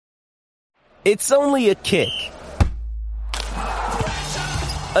It's only a kick,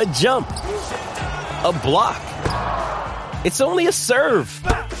 a jump, a block. It's only a serve.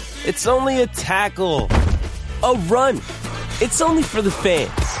 It's only a tackle, a run. It's only for the fans.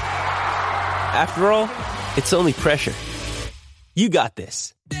 After all, it's only pressure. You got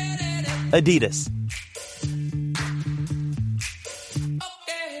this. Adidas.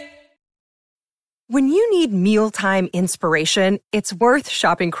 When you need mealtime inspiration, it's worth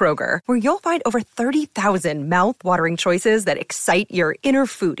shopping Kroger, where you'll find over 30,000 mouth-watering choices that excite your inner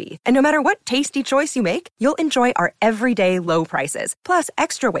foodie. And no matter what tasty choice you make, you'll enjoy our everyday low prices, plus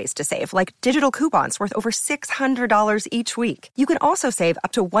extra ways to save, like digital coupons worth over $600 each week. You can also save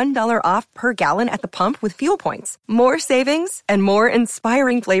up to $1 off per gallon at the pump with fuel points. More savings and more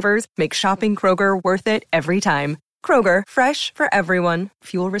inspiring flavors make shopping Kroger worth it every time. Kroger, fresh for everyone.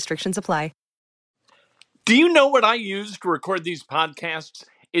 Fuel restrictions apply. Do you know what I use to record these podcasts?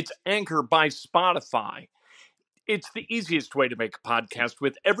 It's Anchor by Spotify. It's the easiest way to make a podcast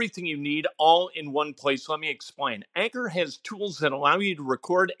with everything you need all in one place. Let me explain. Anchor has tools that allow you to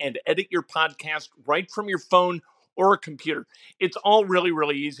record and edit your podcast right from your phone or a computer. It's all really,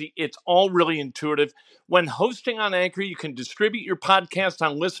 really easy. It's all really intuitive. When hosting on Anchor, you can distribute your podcast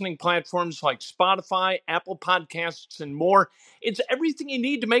on listening platforms like Spotify, Apple Podcasts, and more. It's everything you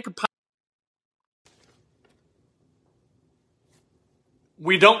need to make a podcast.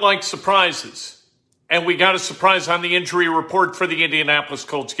 We don't like surprises, and we got a surprise on the injury report for the Indianapolis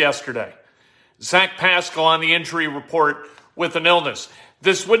Colts yesterday. Zach Pascal on the injury report with an illness.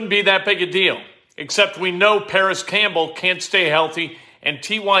 This wouldn't be that big a deal, except we know Paris Campbell can't stay healthy, and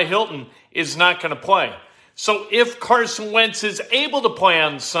T.Y. Hilton is not going to play. So if Carson Wentz is able to play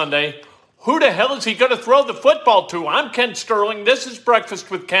on Sunday, who the hell is he going to throw the football to? I'm Kent Sterling. This is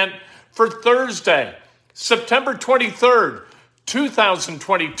Breakfast with Kent for Thursday, September 23rd.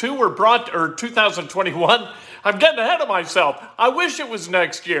 2022 or 2021. I'm getting ahead of myself. I wish it was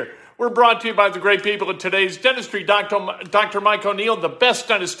next year. We're brought to you by the great people at Today's Dentistry. Dr. Mike O'Neill, the best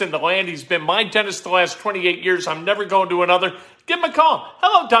dentist in the land. He's been my dentist the last 28 years. I'm never going to another. Give him a call.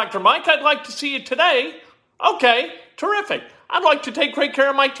 Hello, Dr. Mike. I'd like to see you today. Okay, terrific. I'd like to take great care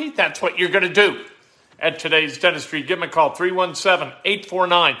of my teeth. That's what you're going to do at Today's Dentistry. Give him a call,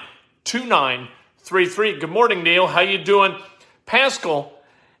 317-849-2933. Good morning, Neil. How you doing? Pascal,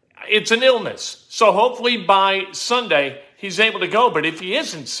 it's an illness, so hopefully by Sunday he's able to go. But if he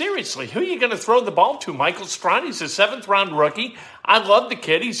isn't, seriously, who are you going to throw the ball to? Michael Strawn, he's a 7th-round rookie. I love the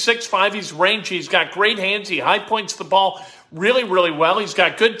kid. He's 6'5", he's rangy, he's got great hands, he high points the ball really, really well. He's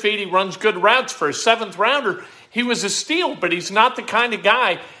got good feet, he runs good routes for a 7th-rounder. He was a steal, but he's not the kind of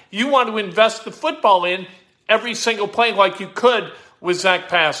guy you want to invest the football in every single play like you could with Zach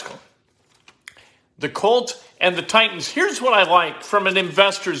Pascal. The Colts and the Titans. Here's what I like from an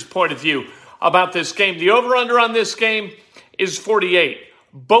investor's point of view about this game. The over-under on this game is 48.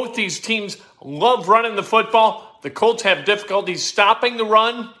 Both these teams love running the football. The Colts have difficulty stopping the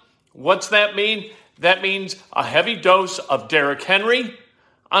run. What's that mean? That means a heavy dose of Derrick Henry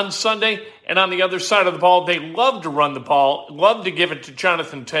on Sunday. And on the other side of the ball, they love to run the ball, love to give it to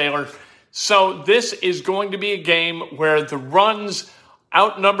Jonathan Taylor. So this is going to be a game where the runs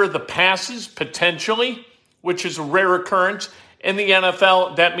outnumber the passes potentially, which is a rare occurrence. In the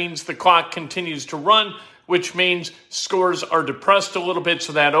NFL, that means the clock continues to run, which means scores are depressed a little bit.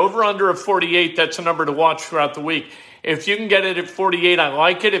 So that over-under of 48, that's a number to watch throughout the week. If you can get it at 48, I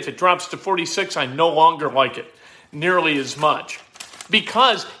like it. If it drops to 46, I no longer like it nearly as much.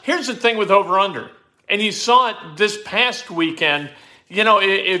 Because here's the thing with over-under, and you saw it this past weekend. You know,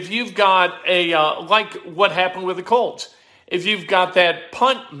 if you've got like what happened with the Colts, if you've got that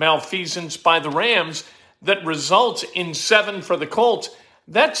punt malfeasance by the Rams that results in 7 for the Colts,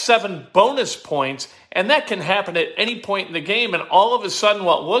 that's 7 bonus points, and that can happen at any point in the game, and all of a sudden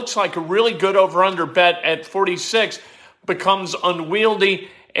what looks like a really good over-under bet at 46 becomes unwieldy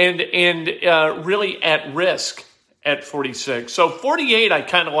and really at risk at 46. So 48 I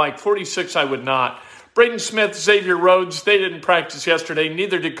kind of like, 46 I would not. Braden Smith, Xavier Rhodes, they didn't practice yesterday,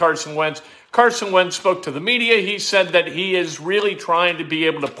 neither did Carson Wentz. Carson Wentz spoke to the media. He said that he is really trying to be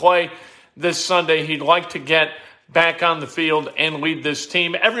able to play this Sunday. He'd like to get back on the field and lead this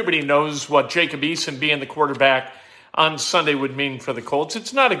team. Everybody knows what Jacob Eason being the quarterback on Sunday would mean for the Colts.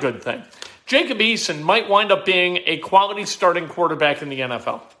 It's not a good thing. Jacob Eason might wind up being a quality starting quarterback in the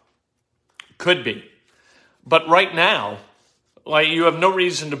NFL. Could be. But right now, you have no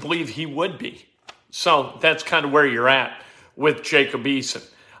reason to believe he would be. So that's kind of where you're at with Jacob Eason.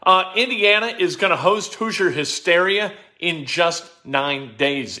 Indiana is going to host Hoosier Hysteria in just 9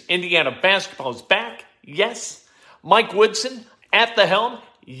 days. Indiana basketball is back. Yes. Mike Woodson at the helm.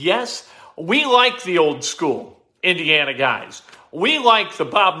 Yes. We like the old school Indiana guys. We like the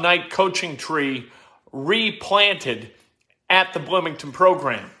Bob Knight coaching tree replanted at the Bloomington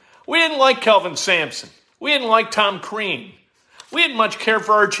program. We didn't like Kelvin Sampson. We didn't like Tom Crean. We didn't much care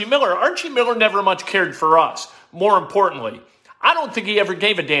for Archie Miller. Archie Miller never much cared for us. More importantly, I don't think he ever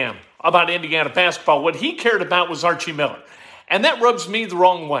gave a damn about Indiana basketball. What he cared about was Archie Miller. And that rubs me the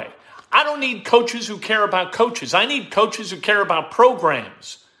wrong way. I don't need coaches who care about coaches. I need coaches who care about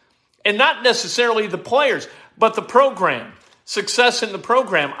programs. And not necessarily the players, but the program. Success in the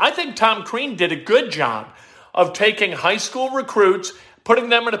program. I think Tom Crean did a good job of taking high school recruits, putting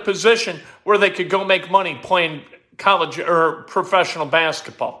them in a position where they could go make money playing college or professional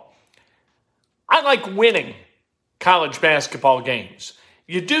basketball. I like winning college basketball games.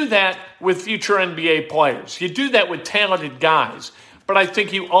 You do that with future NBA players. You do that with talented guys. But I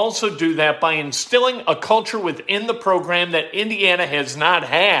think you also do that by instilling a culture within the program that Indiana has not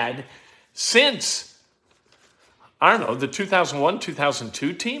had since, I don't know, the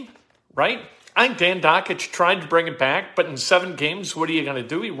 2001-2002 team, right? I think Dan Dakich tried to bring it back, but in 7 games, what are you going to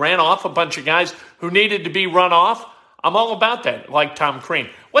do? He ran off a bunch of guys who needed to be run off. I'm all about that, like Tom Crean.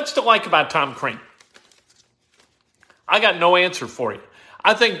 What's to like about Tom Crean? I got no answer for you.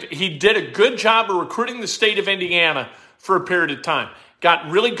 I think he did a good job of recruiting the state of Indiana for a period of time.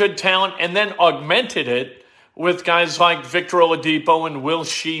 Got really good talent and then augmented it with guys like Victor Oladipo and Will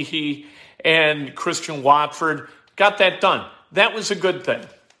Sheehy and Christian Watford. Got that done. That was a good thing.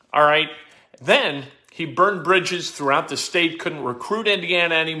 All right. Then he burned bridges throughout the state, couldn't recruit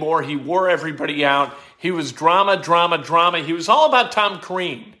Indiana anymore. He wore everybody out. He was drama. He was all about Tom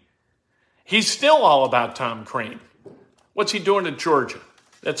Crean. He's still all about Tom Crean. What's he doing at Georgia?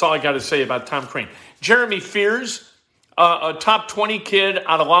 That's all I got to say about Tom Crean. Jeremy Fears, a top 20 kid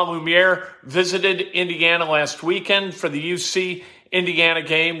out of La Lumiere, visited Indiana last weekend for the UC Indiana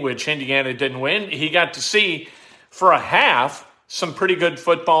game, which Indiana didn't win. He got to see, for a half, some pretty good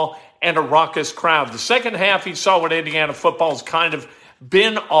football and a raucous crowd. The second half, he saw what Indiana football's kind of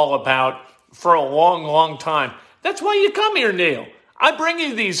been all about for a long, long time. That's why you come here, Neil. I bring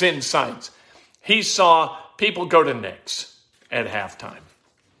you these insights. He saw people go to Knicks at halftime.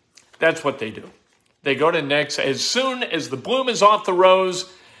 That's what they do. They go to Knicks. As soon as the bloom is off the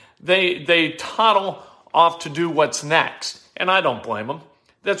rose, they toddle off to do what's next. And I don't blame them.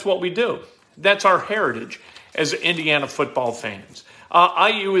 That's what we do. That's our heritage as Indiana football fans.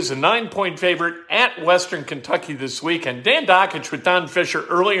 IU is a 9-point favorite at Western Kentucky this weekend. Dan Dakich with Don Fisher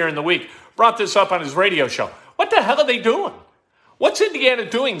earlier in the week brought this up on his radio show. What the hell are they doing? What's Indiana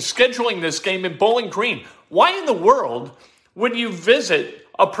doing scheduling this game in Bowling Green? Why in the world would you visit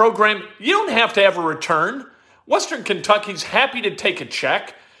a program? You don't have to have a return. Western Kentucky's happy to take a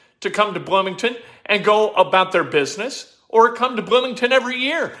check to come to Bloomington and go about their business, or come to Bloomington every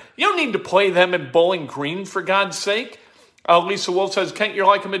year. You don't need to play them in Bowling Green, for God's sake. Lisa Wolf says, Kent, you're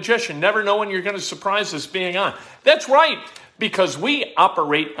like a magician. Never know when you're going to surprise us being on. That's right, because we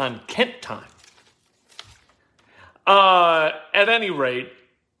operate on Kent time. At any rate,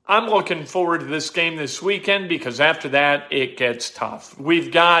 I'm looking forward to this game this weekend because after that, it gets tough.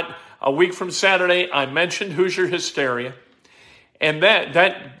 We've got a week from Saturday. I mentioned Hoosier Hysteria. And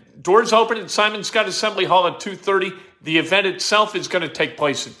that doors open at Simon Scott Assembly Hall at 2:30. The event itself is going to take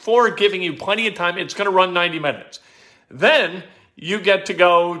place at 4, giving you plenty of time. It's going to run 90 minutes. Then you get to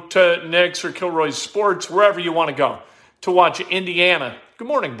go to Nick's or Kilroy Sports, wherever you want to go, to watch Indiana. Good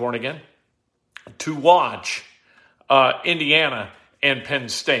morning, Born Again. To watch Indiana and Penn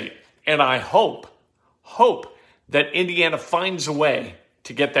State. And I hope that Indiana finds a way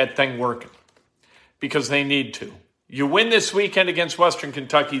to get that thing working because they need to. You win this weekend against Western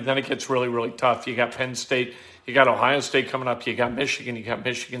Kentucky, then it gets really, really tough. You got Penn State, you got Ohio State coming up, you got Michigan, you got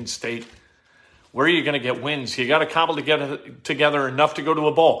Michigan State. Where are you going to get wins? You got to cobble together enough to go to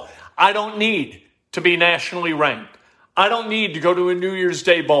a bowl. I don't need to be nationally ranked. I don't need to go to a New Year's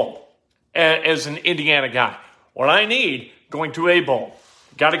Day bowl as an Indiana guy. What I need, going to a bowl.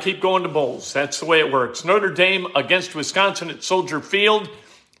 Got to keep going to bowls. That's the way it works. Notre Dame against Wisconsin at Soldier Field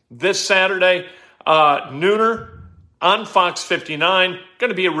this Saturday, nooner on Fox 59. Going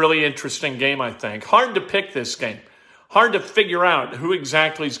to be a really interesting game, I think. Hard to pick this game. Hard to figure out who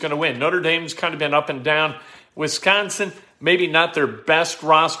exactly is going to win. Notre Dame's kind of been up and down. Wisconsin, maybe not their best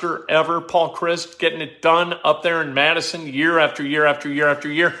roster ever. Paul Chryst getting it done up there in Madison year after year after year after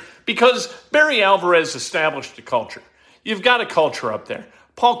year because Barry Alvarez established a culture. You've got a culture up there.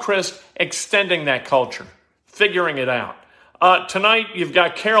 Paul Chryst extending that culture, figuring it out. Tonight, you've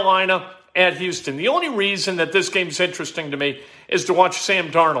got Carolina at Houston. The only reason that this game's interesting to me is to watch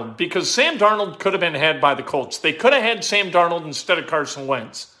Sam Darnold, because Sam Darnold could have been had by the Colts. They could have had Sam Darnold instead of Carson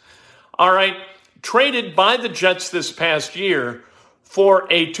Wentz. All right, traded by the Jets this past year for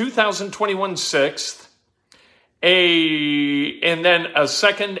a 2021 sixth, and then a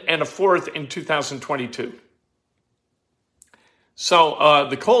second and a fourth in 2022. So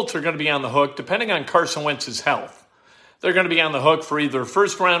the Colts are going to be on the hook, depending on Carson Wentz's health. They're going to be on the hook for either a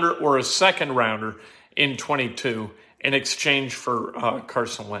first rounder or a second rounder in 22 in exchange for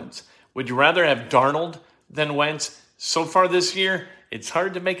Carson Wentz. Would you rather have Darnold than Wentz? So far this year, it's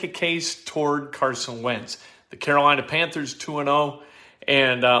hard to make a case toward Carson Wentz. The Carolina Panthers 2-0,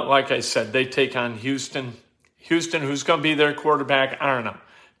 and like I said, they take on Houston. Houston, who's going to be their quarterback? I don't know.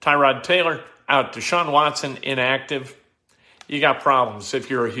 Tyrod Taylor out. Deshaun Watson inactive. You got problems if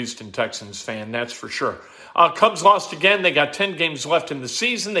you're a Houston Texans fan, that's for sure. Cubs lost again. They got 10 games left in the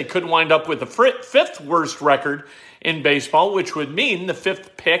season. They could wind up with the fifth worst record in baseball, which would mean the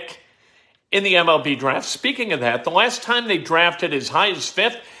fifth pick in the MLB draft. Speaking of that, the last time they drafted as high as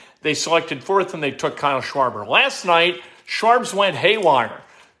fifth, they selected fourth and they took Kyle Schwarber. Last night, Schwarbs went haywire.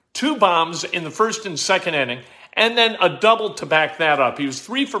 2 bombs in the first and second inning, and then a double to back that up. He was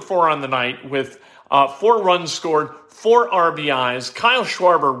 3 for 4 on the night with 4 runs scored, 4 RBIs. Kyle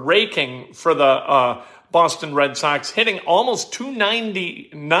Schwarber raking for the Boston Red Sox, hitting almost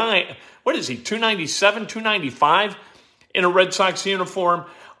 299. What is he, 297, 295 in a Red Sox uniform?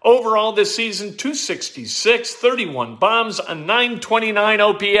 Overall this season, 266, 31 bombs, a 929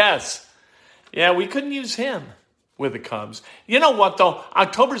 OPS. Yeah, we couldn't use him with the Cubs. You know what, though?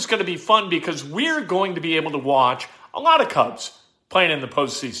 October's going to be fun because we're going to be able to watch a lot of Cubs playing in the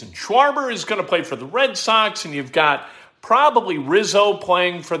postseason. Schwarber is going to play for the Red Sox, and you've got probably Rizzo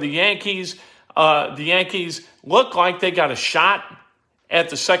playing for the Yankees. The Yankees look like they got a shot at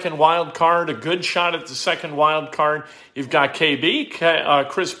the second wild card, a good shot at the second wild card. You've got KB,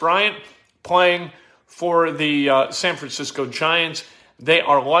 Chris Bryant, playing for the San Francisco Giants. They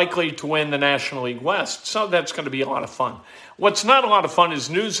are likely to win the National League West, so that's going to be a lot of fun. What's not a lot of fun is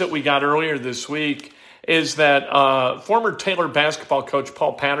news that we got earlier this week is that former Taylor basketball coach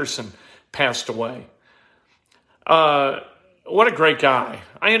Paul Patterson passed away. What a great guy.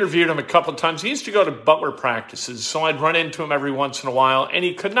 I interviewed him a couple of times. He used to go to Butler practices, so I'd run into him every once in a while, and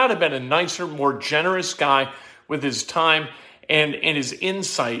he could not have been a nicer, more generous guy with his time and his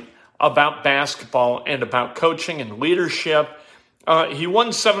insight about basketball and about coaching and leadership. He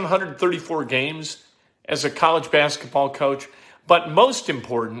won 734 games as a college basketball coach, but most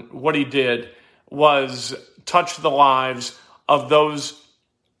important, what he did was touch the lives of those,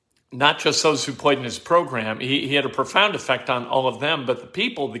 not just those who played in his program. He had a profound effect on all of them, but the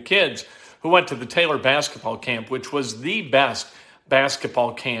people, the kids who went to the Taylor basketball camp, which was the best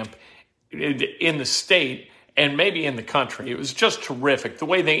basketball camp in the state and maybe in the country. It was just terrific. The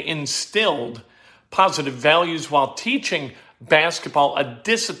way they instilled positive values while teaching basketball, a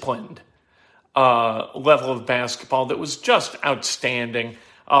disciplined level of basketball that was just outstanding.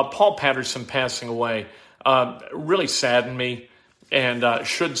 Paul Patterson passing away really saddened me and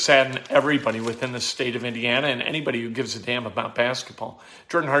should sadden everybody within the state of Indiana and anybody who gives a damn about basketball.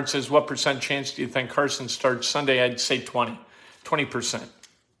 Jordan Hart says, what % chance do you think Carson starts Sunday? I'd say 20%.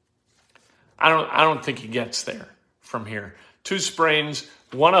 I don't think he gets there from here. 2 sprains,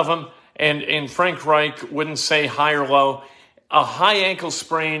 one of them, and Frank Reich wouldn't say high or low. A high ankle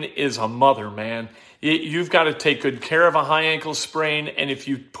sprain is a mother, man. You've got to take good care of a high ankle sprain, and if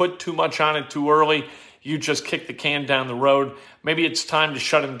you put too much on it too early, you just kick the can down the road. Maybe it's time to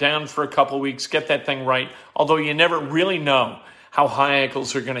shut him down for a couple of weeks, get that thing right, although you never really know how high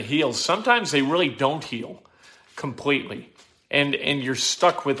ankles are going to heal. Sometimes they really don't heal completely, and you're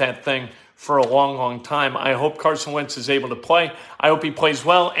stuck with that thing for a long, long time. I hope Carson Wentz is able to play. I hope he plays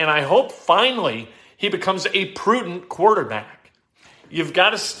well, and I hope finally he becomes a prudent quarterback. You've got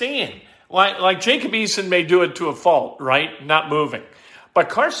to stand. Like Jacob Eason may do it to a fault, right? Not moving. But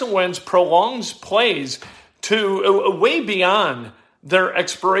Carson Wentz prolongs plays to way beyond their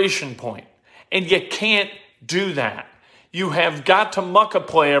expiration point. And you can't do that. You have got to muck a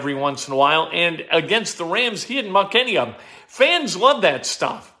play every once in a while. And against the Rams, he didn't muck any of them. Fans love that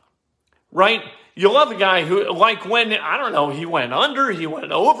stuff, right? You love a guy who, like when, I don't know, he went under, he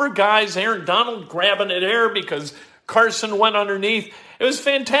went over guys, Aaron Donald grabbing at air because Carson went underneath. It was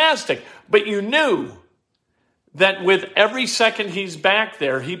fantastic. But you knew that with every second he's back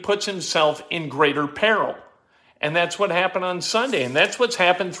there, he puts himself in greater peril. And that's what happened on Sunday. And that's what's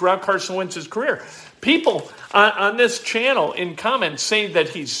happened throughout Carson Wentz's career. People on this channel in comments say that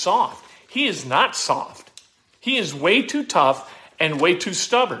he's soft. He is not soft. He is way too tough and way too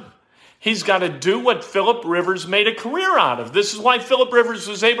stubborn. He's got to do what Phillip Rivers made a career out of. This is why Phillip Rivers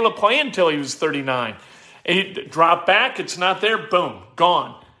was able to play until he was 39. He dropped back, it's not there, boom,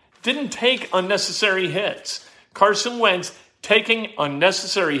 gone. didn't take unnecessary hits. Carson Wentz taking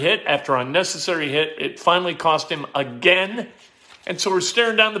unnecessary hit after unnecessary hit. It finally cost him again. And so we're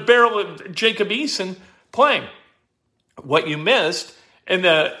staring down the barrel of Jacob Eason playing. What you missed in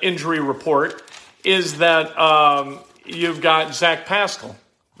the injury report is that you've got Zach Pascal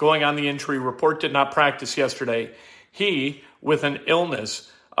going on the injury report, did not practice yesterday. He, with an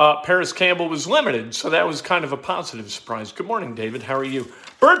illness. Paris Campbell was limited, so that was kind of a positive surprise. Good morning, David. How are you?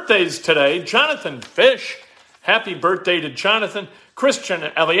 Birthdays today. Jonathan Fish. Happy birthday to Jonathan. Christian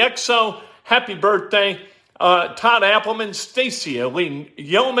Eliexo. Happy birthday. Todd Appleman. Stacy Aline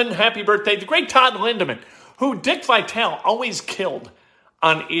Yeoman. Happy birthday. The great Todd Lindemann, who Dick Vitale always killed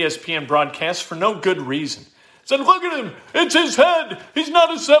on ESPN broadcasts for no good reason. Said, look at him. It's his head. He's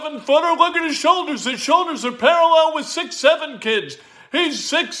not a 7-footer. Look at his shoulders. His shoulders are parallel with 6'7" kids. He's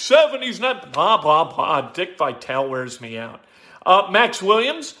 6'7". He's not blah, blah, blah. Dick Vitale wears me out. Max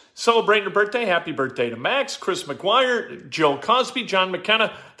Williams, celebrating a birthday. Happy birthday to Max. Chris McGuire, Jill Cosby, John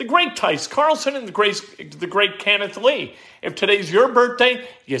McKenna, the great Tice Carlson, and the great Kenneth Lee. If today's your birthday,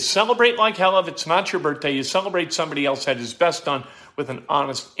 you celebrate like hell. If it's not your birthday, you celebrate somebody else had his best done with an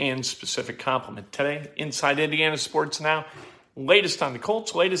honest and specific compliment. Today, Inside Indiana Sports Now, latest on the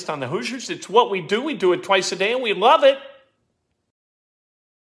Colts, latest on the Hoosiers. It's what we do. We do it twice a day, and we love it.